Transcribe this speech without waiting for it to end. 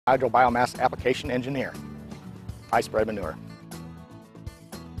Hydro biomass application engineer. I spread manure.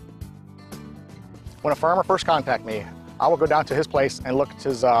 When a farmer first contacts me, I will go down to his place and look at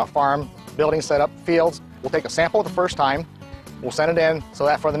his farm, building setup, fields. We'll take a sample the first time, we'll send it in so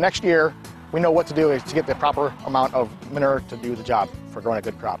that for the next year, we know what to do to get the proper amount of manure to do the job for growing a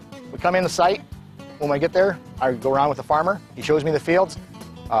good crop. We come in the site. When we get there, I go around with the farmer. He shows me the fields,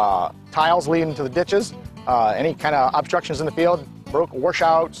 tiles leading to the ditches, any kind of obstructions in the field, broke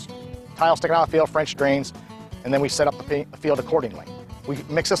washouts, tiles sticking out of the field, French drains, and then we set up the field accordingly. We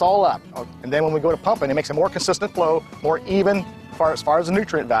mix this all up, and then when we go to pumping, it makes a more consistent flow, more even as far as the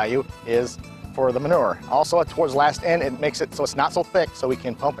nutrient value is for the manure. Also, towards the last end, it makes it so it's not so thick so we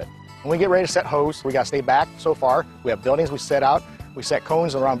can pump it. When we get ready to set hose, we got to stay back so far. We have buildings we set out. We set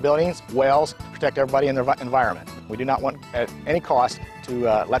cones around buildings, wells, to protect everybody in their environment. We do not want at any cost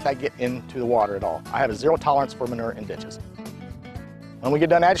to let that get into the water at all. I have a zero tolerance for manure in ditches. When we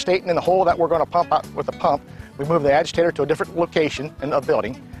get done agitating in the hole that we're going to pump out with the pump, we move the agitator to a different location in the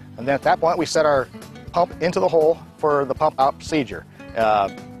building, and then at that point we set our pump into the hole for the pump out procedure.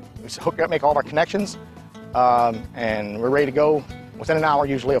 We hook up, make all of our connections, and we're ready to go within an hour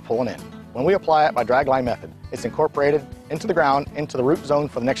usually of pulling in. When we apply it by drag line method, it's incorporated into the ground, into the root zone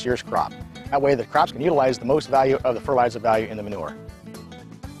for the next year's crop. That way the crops can utilize the most value of the fertilizer value in the manure.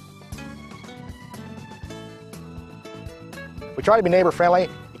 We try to be neighbor friendly.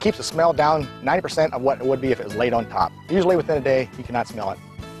 It keeps the smell down 90% of what it would be if it was laid on top. Usually within a day, you cannot smell it.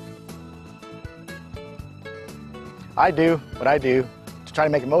 I do what I do to try to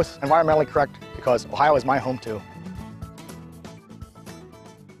make it most environmentally correct because Ohio is my home too.